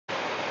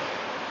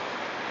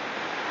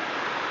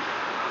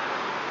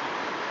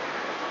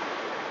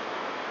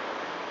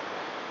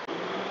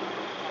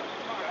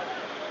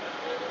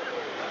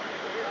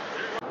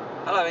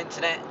Hello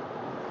internet.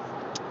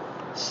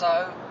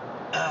 So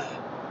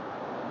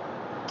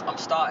I'm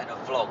starting a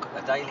vlog,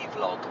 a daily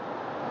vlog.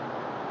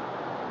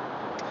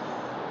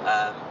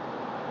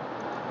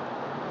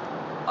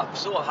 I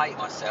sort of hate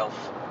myself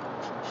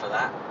for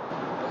that,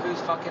 but whose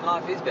fucking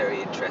life is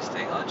very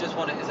interesting. I just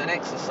want it as an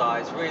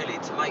exercise really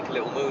to make a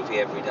little movie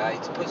every day,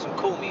 to put some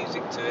cool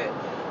music to it,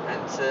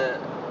 and to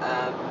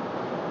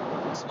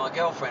so my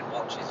girlfriend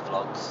watches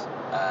vlogs,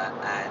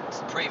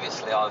 and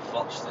previously I've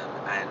watched them,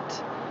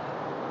 and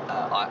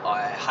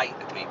I hate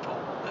the people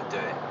that do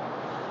it.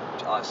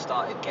 I've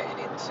started getting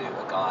into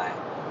a guy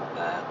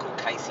called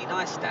Casey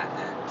Neistat,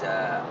 and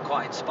I'm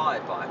quite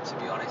inspired by him, to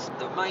be honest.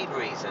 The main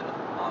reason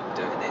I'm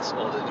doing this,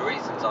 or the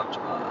reasons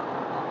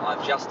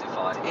I've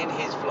justified, in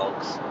his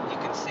vlogs you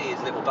can see his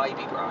little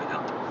baby growing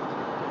up,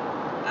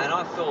 and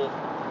I thought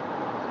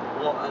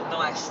what a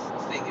nice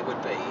thing it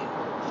would be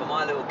for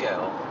my little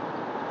girl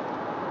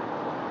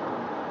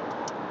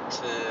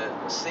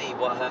to see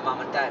what her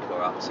mum and dad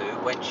were up to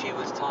when she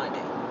was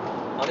tiny.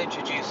 I'll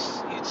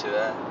introduce you to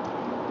her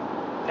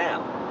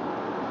now.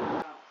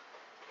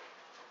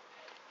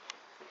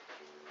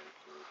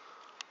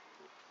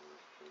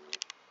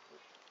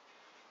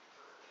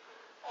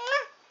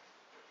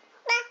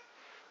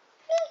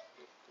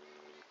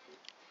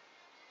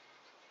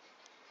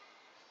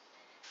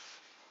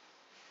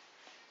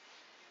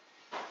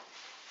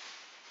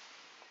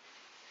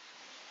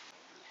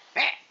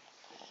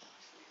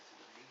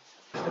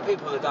 For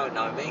people that don't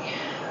know me,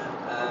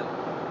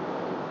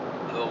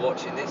 who are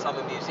watching this, I'm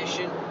a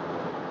musician.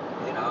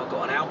 You know, I've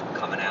got an album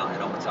coming out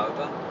in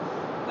October.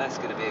 That's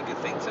going to be a good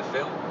thing to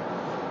film.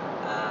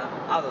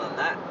 Other than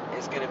that,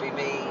 it's going to be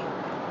me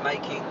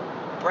making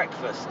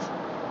breakfast.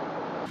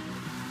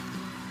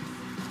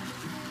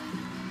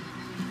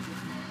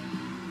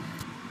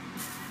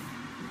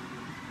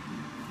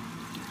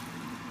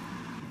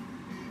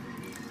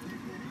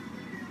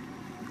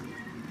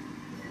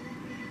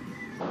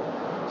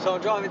 So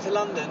I'm driving to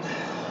London.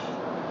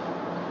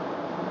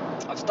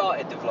 I've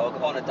started the vlog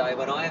on a day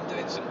when I am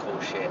doing some cool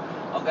shit.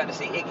 I'm going to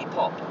see Iggy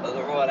Pop at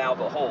the Royal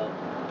Albert Hall.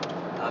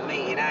 I'm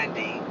meeting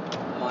Andy,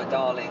 my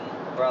darling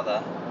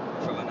brother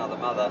from another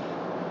mother.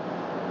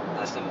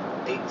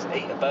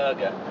 Eat a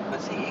burger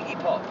and see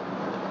Iggy Pop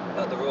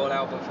at the Royal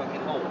Albert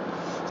fucking Hall.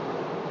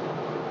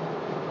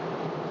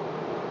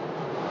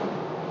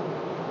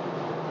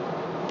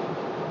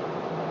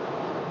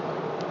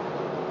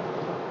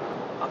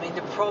 I mean,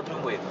 the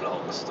problem with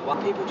vlogs, the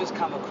one people just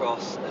come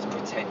across as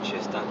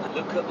pretentious, don't they?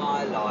 Look at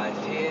my life,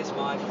 here's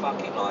my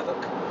fucking life,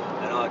 look,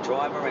 and I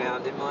drive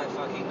around in my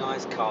fucking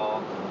nice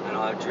car, and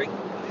I drink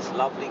this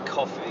lovely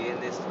coffee in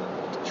this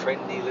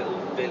trendy little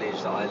village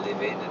that I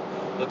live in,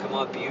 and look at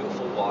my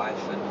beautiful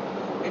wife,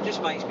 and it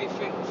just makes me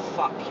think,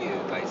 fuck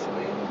you,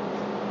 basically.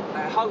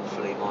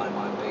 Hopefully mine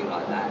won't be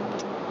like that.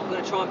 I'm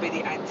going to try and be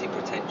the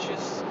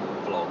anti-pretentious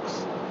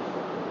vlogs.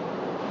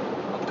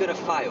 I'm going to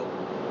fail,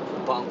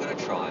 but I'm going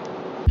to try.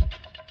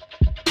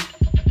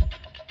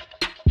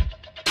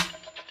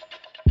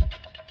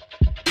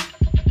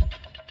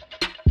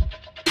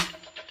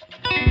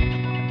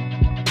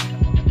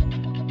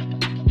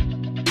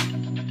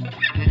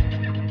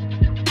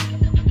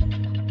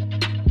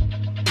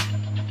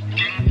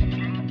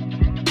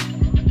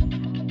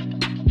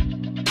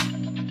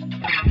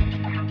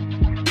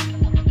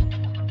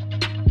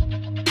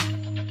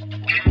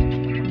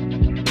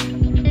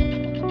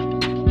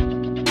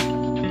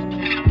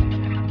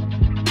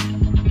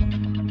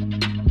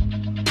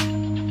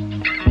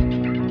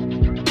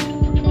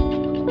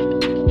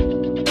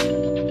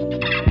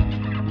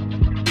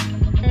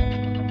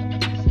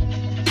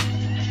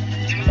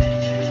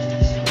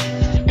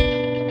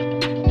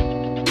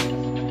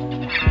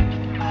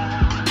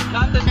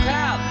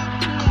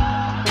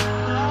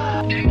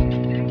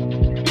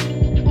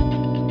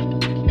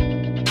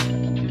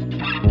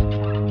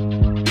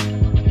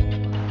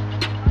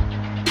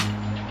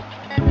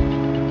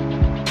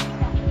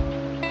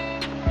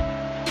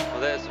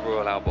 There's the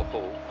Royal Albert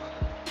Hall.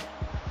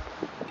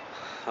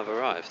 I've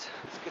arrived.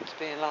 It's good to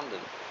be in London.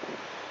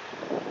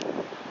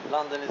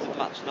 London is a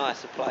much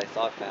nicer place,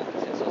 I've found,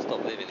 since I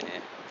stopped living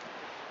here.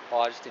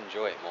 I just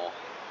enjoy it more.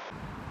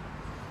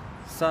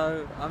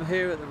 So I'm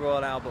here at the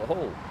Royal Albert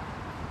Hall.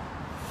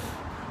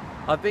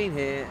 I've been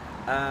here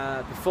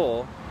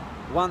before.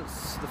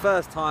 Once, the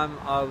first time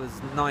I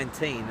was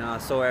 19 and I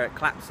saw Eric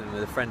Clapton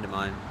with a friend of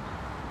mine,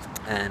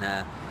 and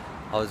I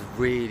was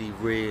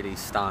really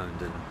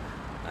stoned,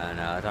 and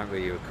I don't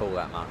really recall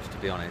that much, to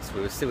be honest.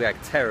 We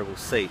had terrible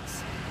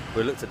seats.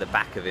 We looked at the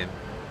back of him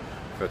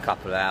for a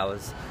couple of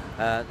hours.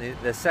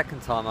 The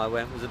second time I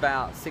went was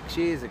about 6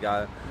 years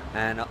ago,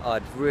 and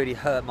I'd really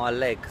hurt my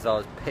leg because I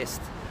was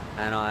pissed,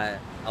 and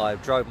I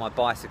drove my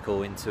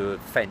bicycle into a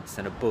fence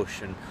and a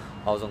bush, and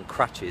I was on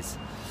crutches,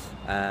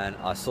 and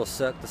I saw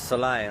Cirque du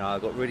Soleil, and I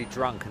got really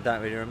drunk and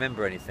don't really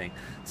remember anything.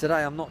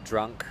 Today I'm not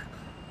drunk,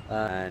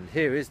 and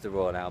here is the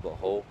Royal Albert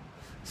Hall.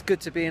 It's good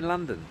to be in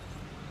London.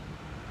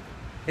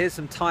 Here's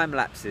some time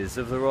lapses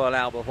of the Royal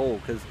Albert Hall,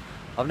 because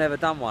I've never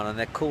done one and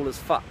they're cool as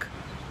fuck.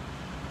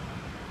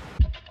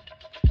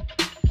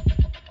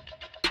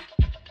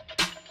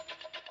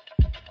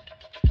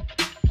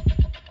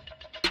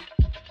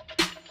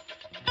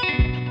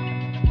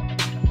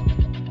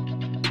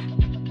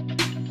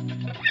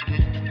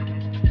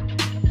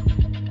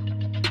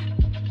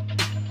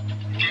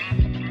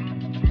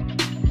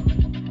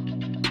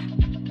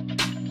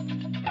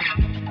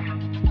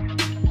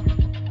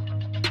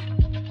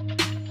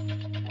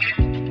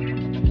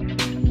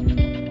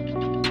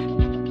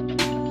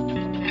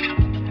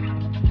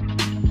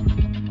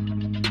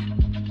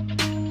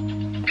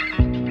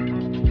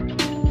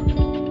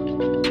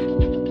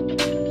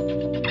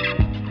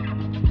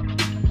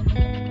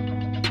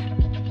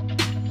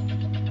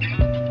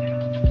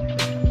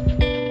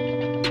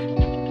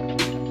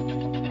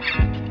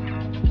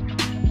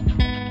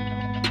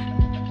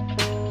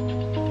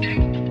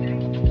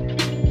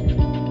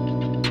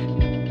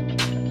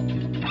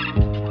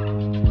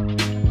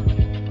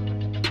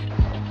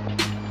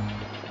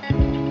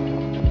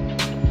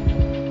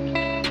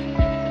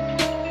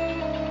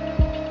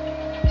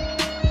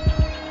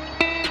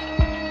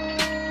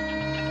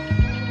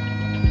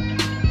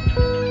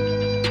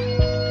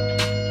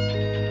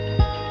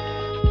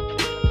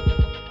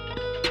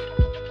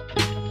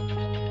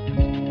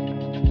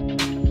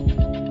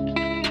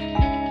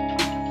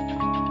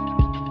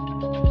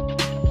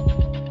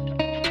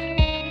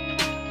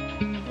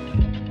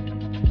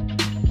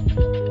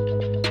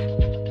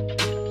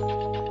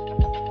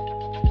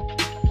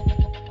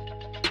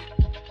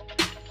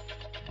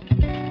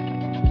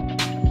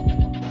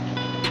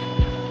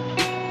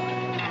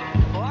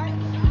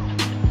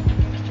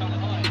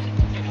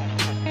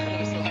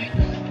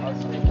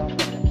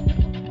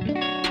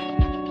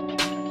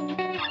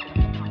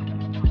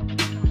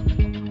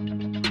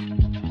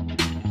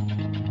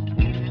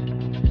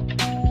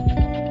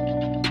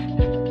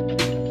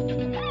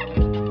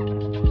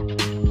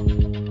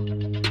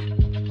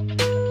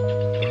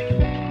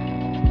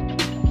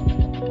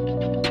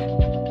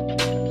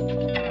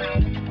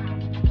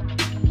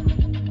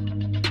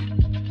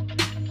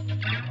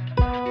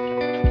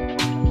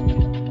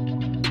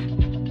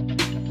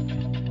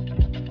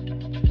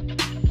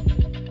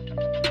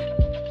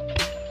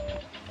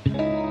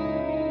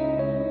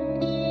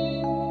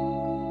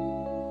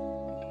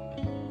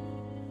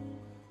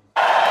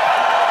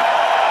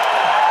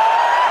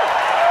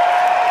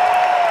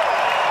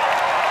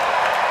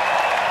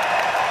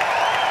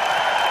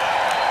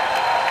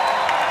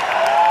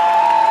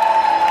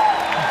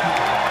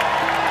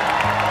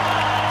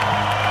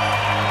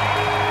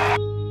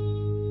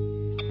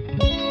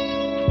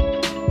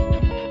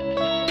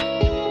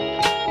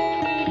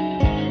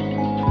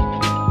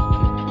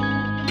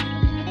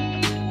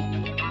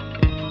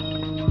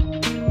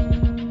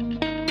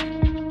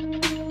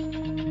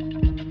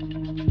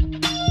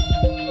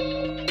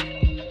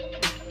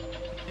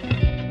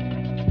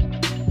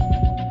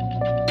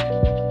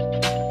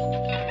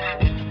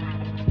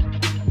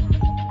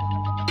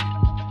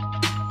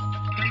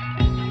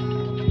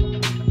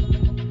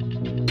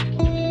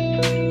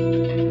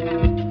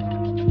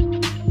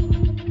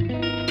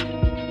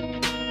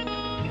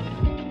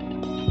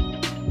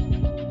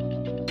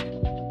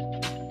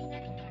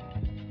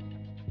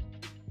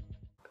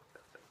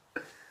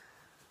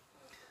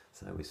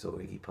 So we saw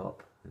Iggy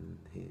Pop, and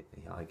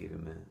I give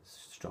him a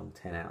strong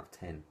 10 out of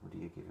 10. What do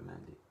you give him,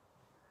 Andy?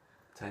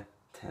 10.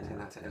 10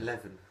 out of 10.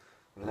 11.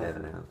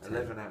 11 out of 10.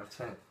 11 out of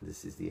 10.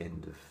 This is the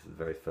end of the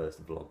very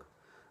first vlog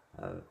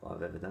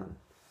I've ever done.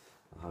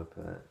 I hope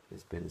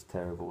it's been as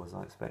terrible as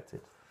I expected.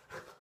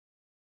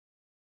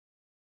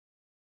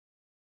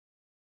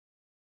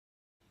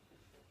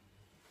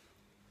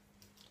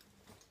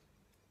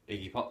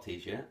 Iggy Pop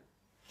t-shirt.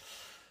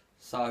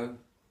 So,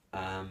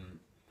 hello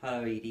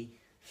Edie.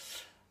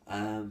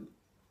 I've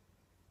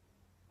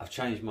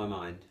changed my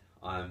mind.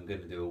 I'm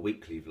going to do a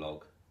weekly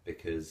vlog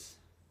because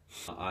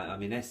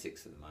I'm in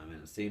Essex at the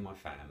moment. I'm seeing my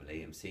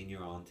family. I'm seeing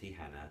your Auntie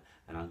Hannah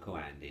and Uncle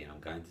Andy, and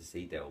I'm going to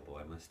see Del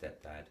Boy, my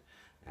stepdad,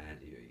 and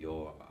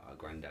your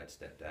granddad,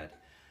 stepdad,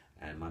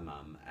 and my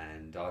mum.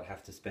 And I'd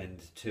have to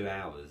spend 2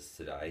 hours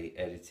today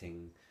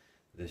editing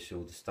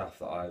all the stuff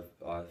that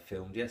I've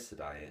filmed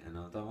yesterday, and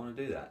I don't want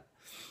to do that.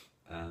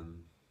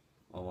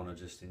 I want to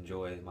just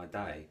enjoy my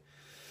day.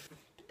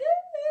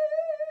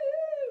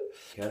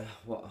 Yeah,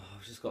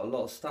 I've just got a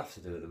lot of stuff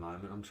to do at the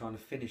moment. I'm trying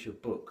to finish a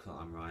book that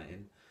I'm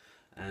writing,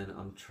 and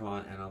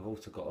I've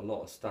also got a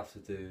lot of stuff to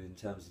do in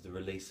terms of the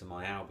release of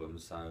my album.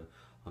 So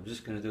I'm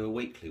just going to do a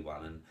weekly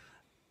one, and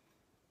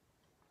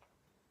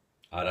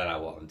I don't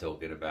know what I'm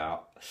talking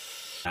about.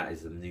 That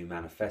is the new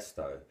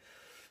manifesto.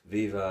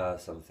 Viva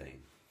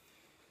something.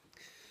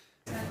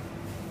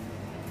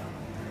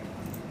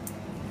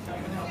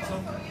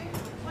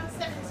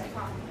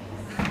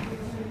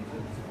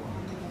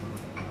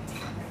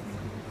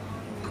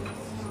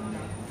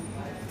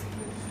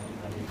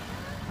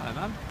 Hello,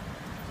 Mum.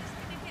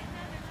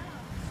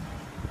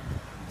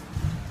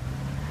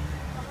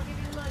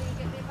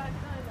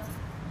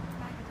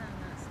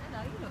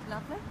 Hello, you look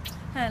lovely.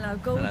 Hello,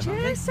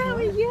 gorgeous. Hello, how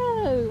are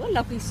you? What a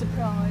lovely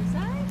surprise,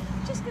 eh?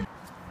 Just go.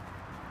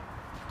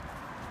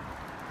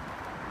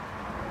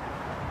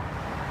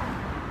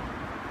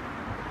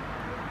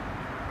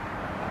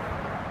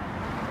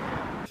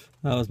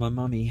 That was my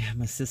mummy,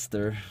 my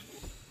sister.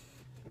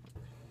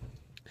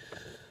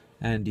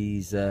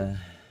 Andy's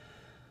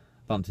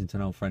bumped into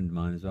an old friend of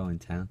mine as well in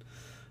town.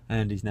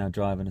 Andy's now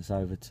driving us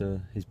over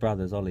to his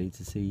brother's, Ollie,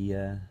 to see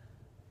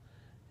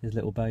his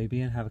little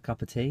baby and have a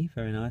cup of tea.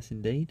 Very nice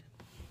indeed.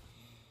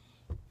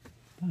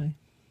 Bye.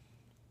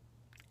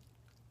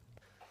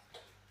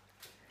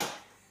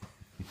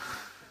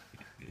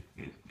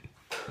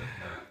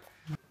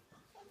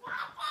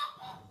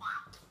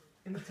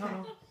 In the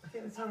tunnel.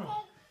 Get in the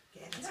tunnel.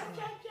 Get in the tunnel.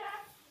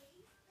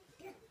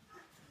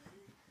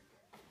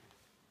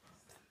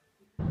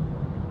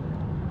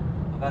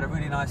 I've had a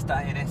really nice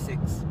day in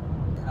Essex.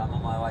 I'm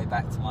on my way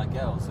back to my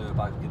girls, who are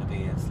both going to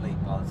be asleep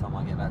by the time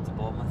I get back to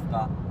Bournemouth,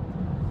 but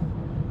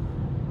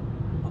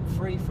I'm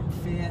free from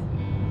fear,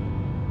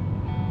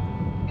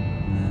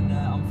 and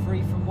I'm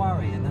free from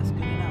worry, and that's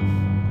good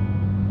enough.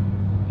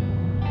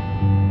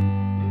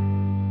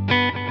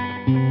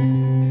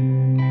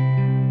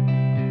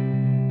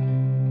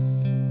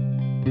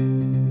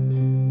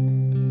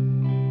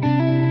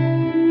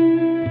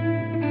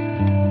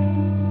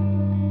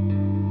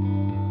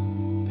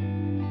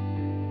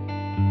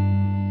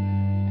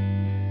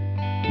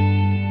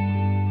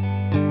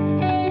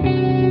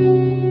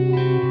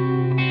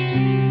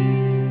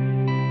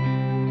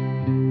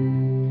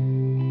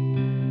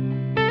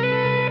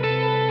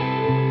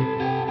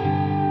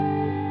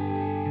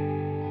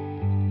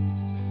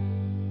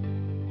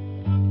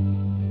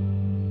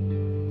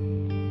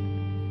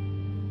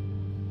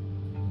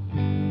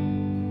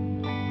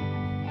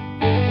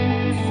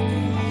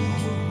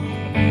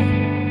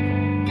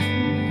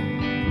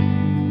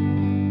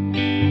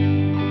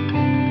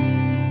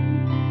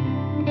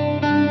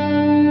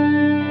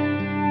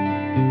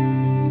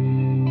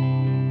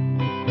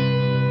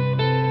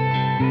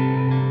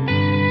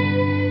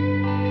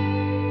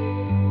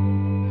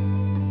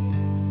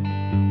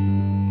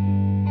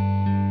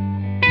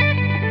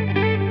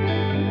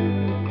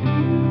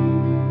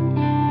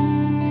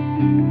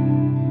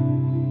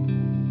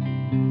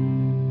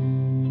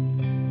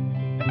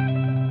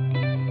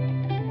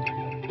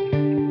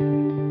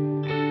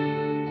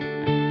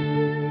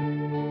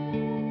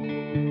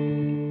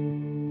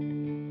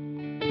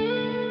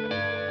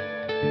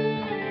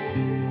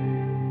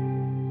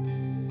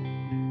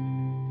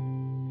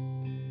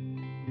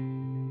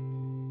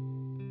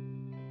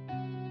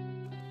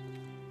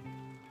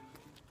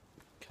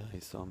 Okay,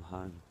 so I'm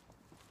home.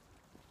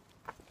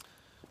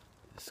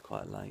 It's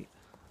quite late.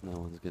 No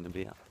one's going to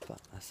be up, but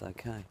that's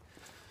okay.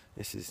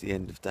 This is the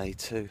end of day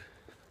 2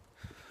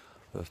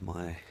 of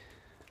my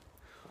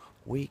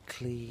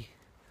weekly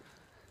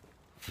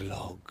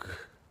vlog.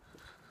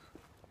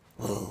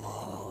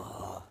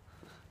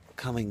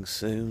 Coming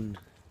soon.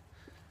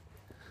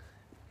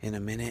 In a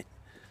minute.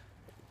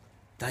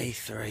 Day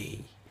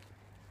 3.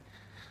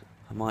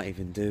 I might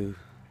even do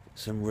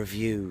some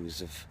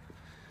reviews of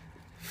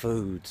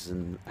foods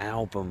and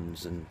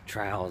albums and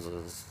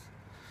trousers.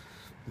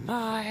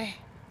 Bye.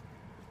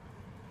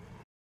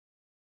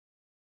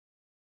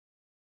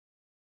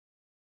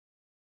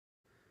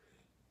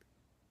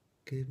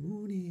 Good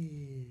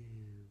morning.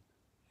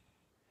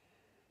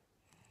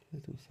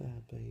 so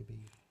sad,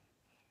 baby.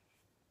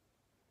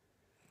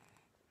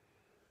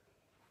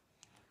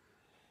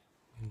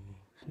 Oh,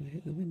 should I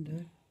hit the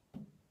window?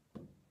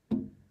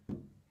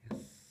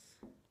 Yes.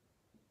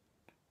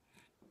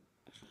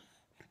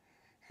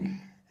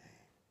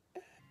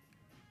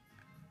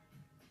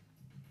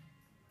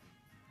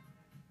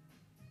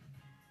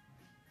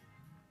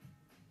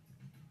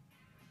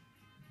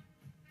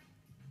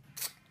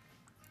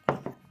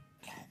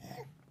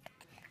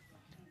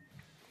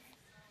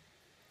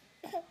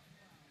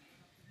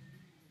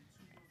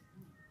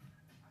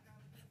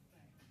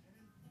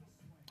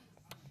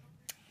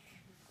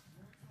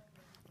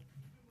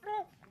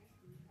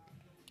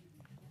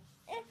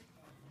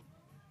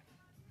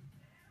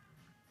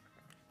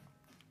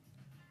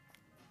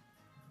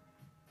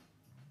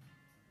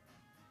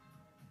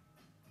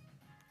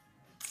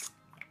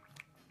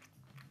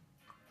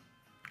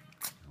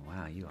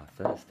 Wow, you are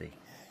thirsty.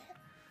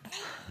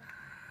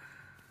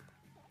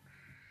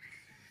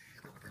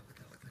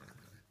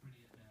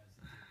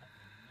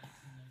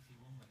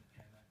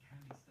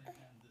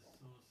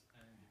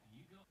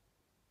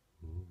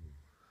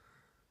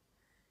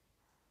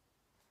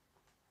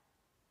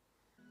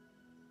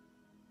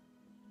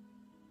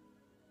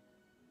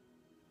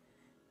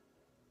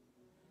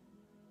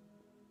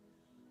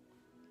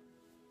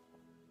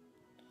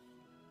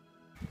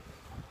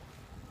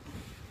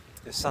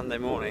 It's Sunday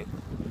morning.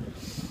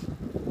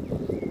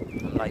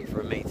 I'm late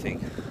for a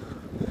meeting.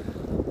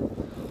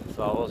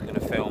 So I was going to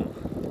film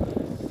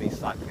me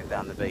cycling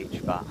down the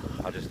beach, but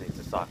I just need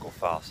to cycle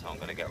fast, so I'm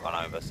going to get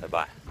run over, so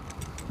bye.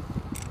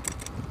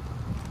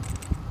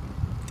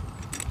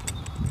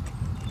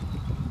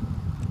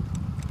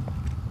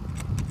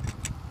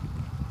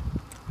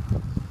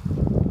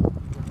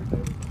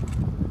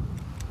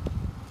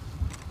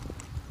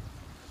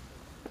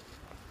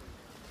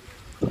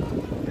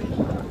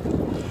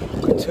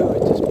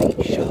 Gratuitous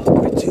beach shop,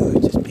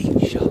 gratuitous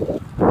beach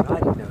shop.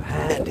 Riding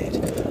no-handed,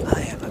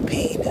 I am a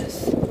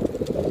penis.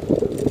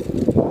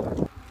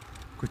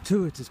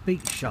 Gratuitous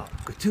beach shop,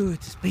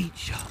 gratuitous beach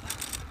shop.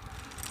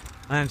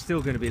 I am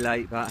still going to be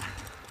late, but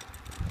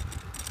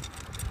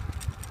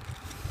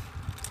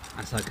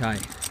that's okay.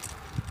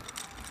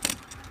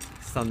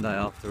 It's Sunday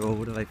after all,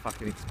 what do they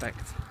fucking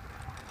expect?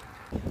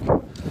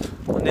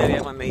 I'm nearly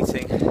at my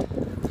meeting.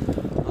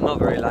 I'm not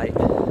very late.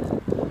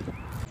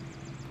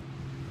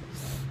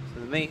 So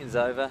the meeting's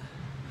over.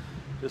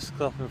 Just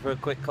stopping for a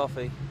quick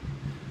coffee.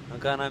 I'm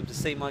going home to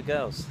see my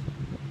girls.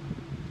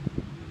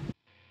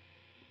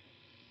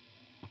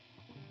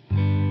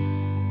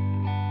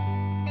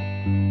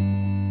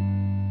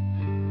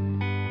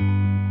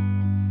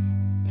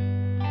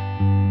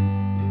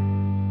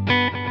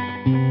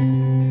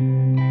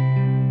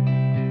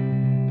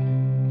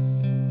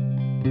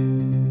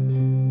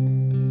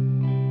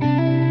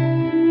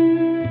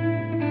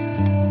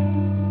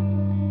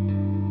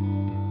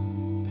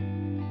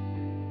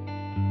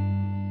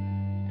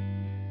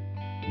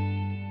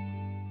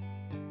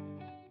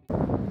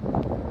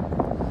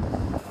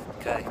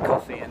 Okay,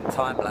 coffee and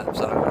time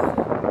lapse over.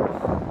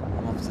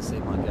 I'm off to see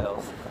my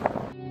girls.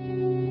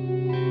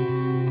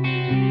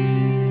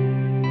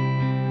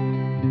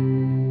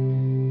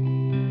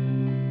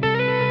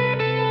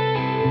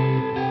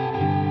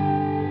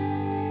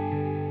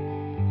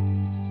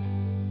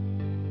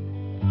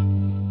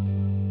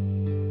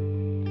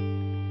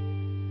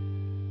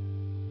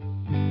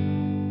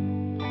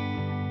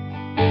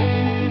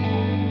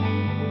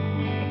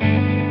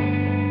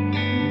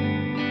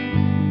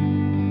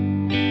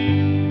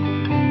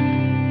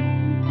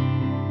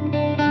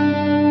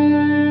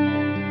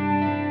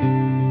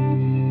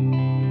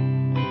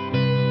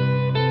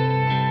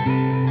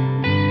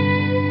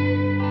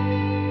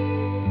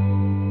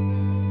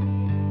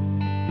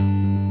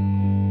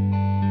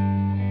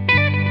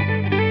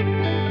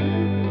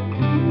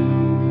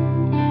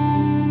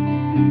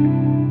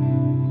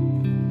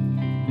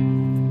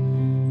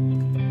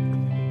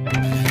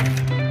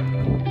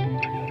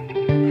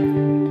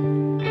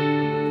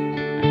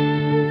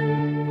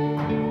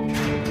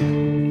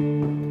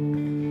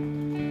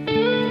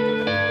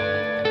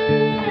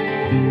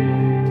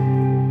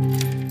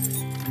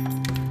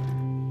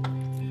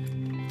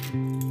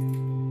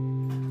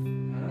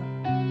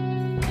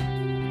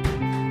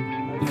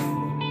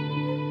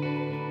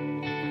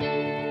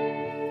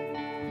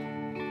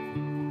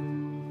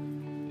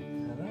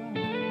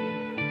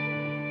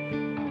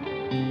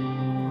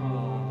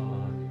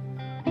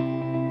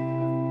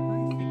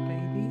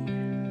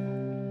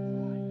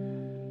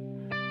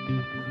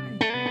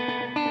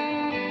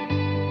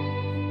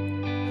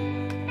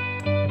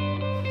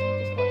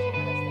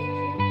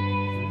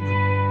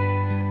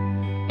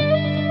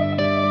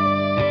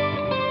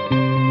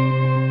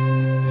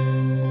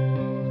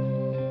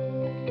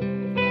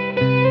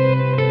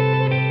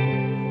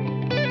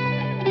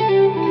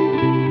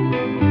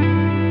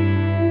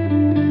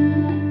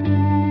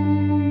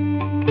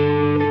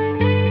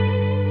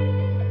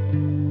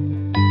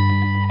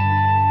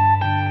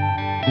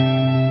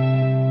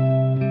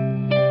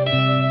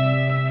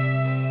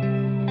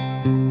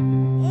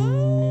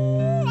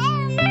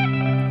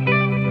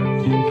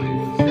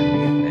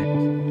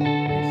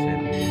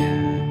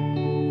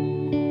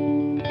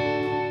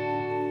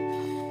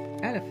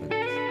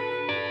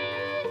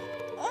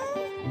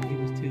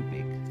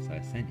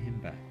 sent him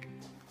back.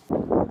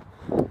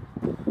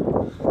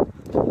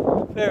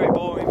 Very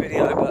boring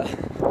video, but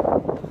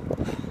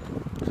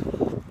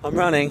I'm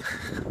running.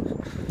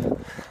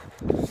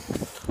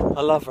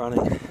 I love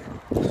running.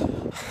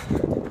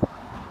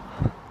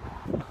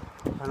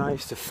 And I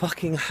used to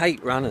fucking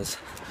hate runners.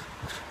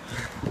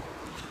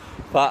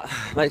 But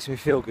it makes me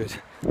feel good.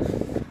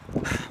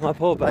 My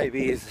poor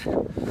baby is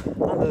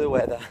under the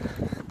weather.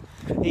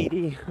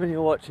 Edie, when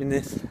you're watching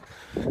this,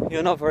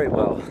 you're not very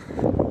well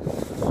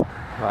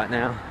right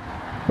now,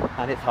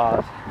 and it's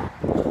hard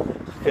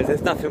because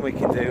there's nothing we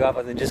can do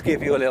other than just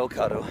give you a little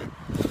cuddle.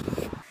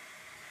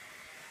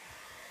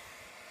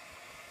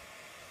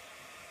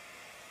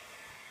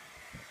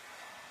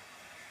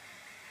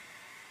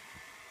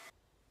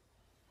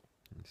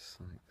 It's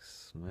like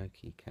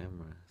smoky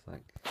camera, it's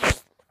like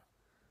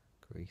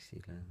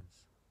greasy lens.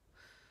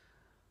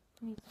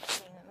 You need to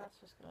clean it, that's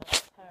just going to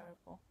look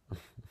terrible.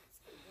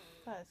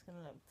 That is going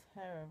to look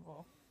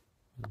terrible.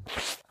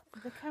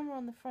 The camera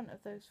on the front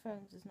of those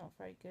phones is not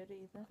very good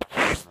either.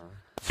 No,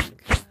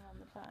 On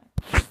the back,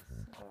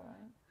 it's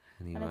alright.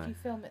 anyway. And if you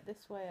film it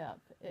this way up,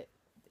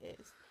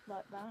 it's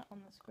like that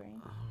on the screen.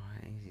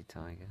 Alright, easy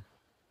tiger.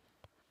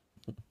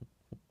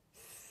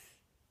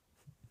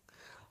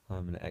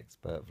 I'm an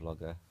expert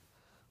vlogger.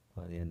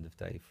 By the end of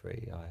day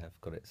 3 I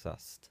have got it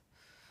sussed.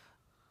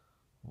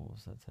 What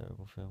was that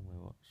terrible film we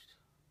watched?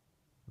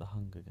 The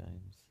Hunger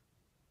Games.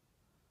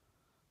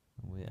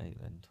 And we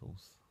ate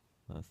lentils.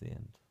 That was the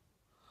end.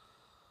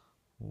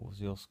 What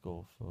was your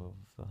score for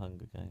the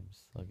Hunger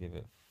Games? I give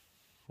it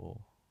 4.2.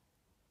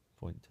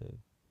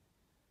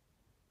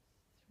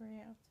 3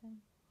 out of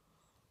 10.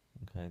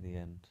 Okay, the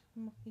end.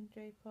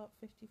 Mockingjay Part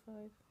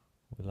 55.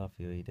 We love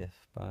you,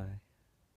 Edith. Bye.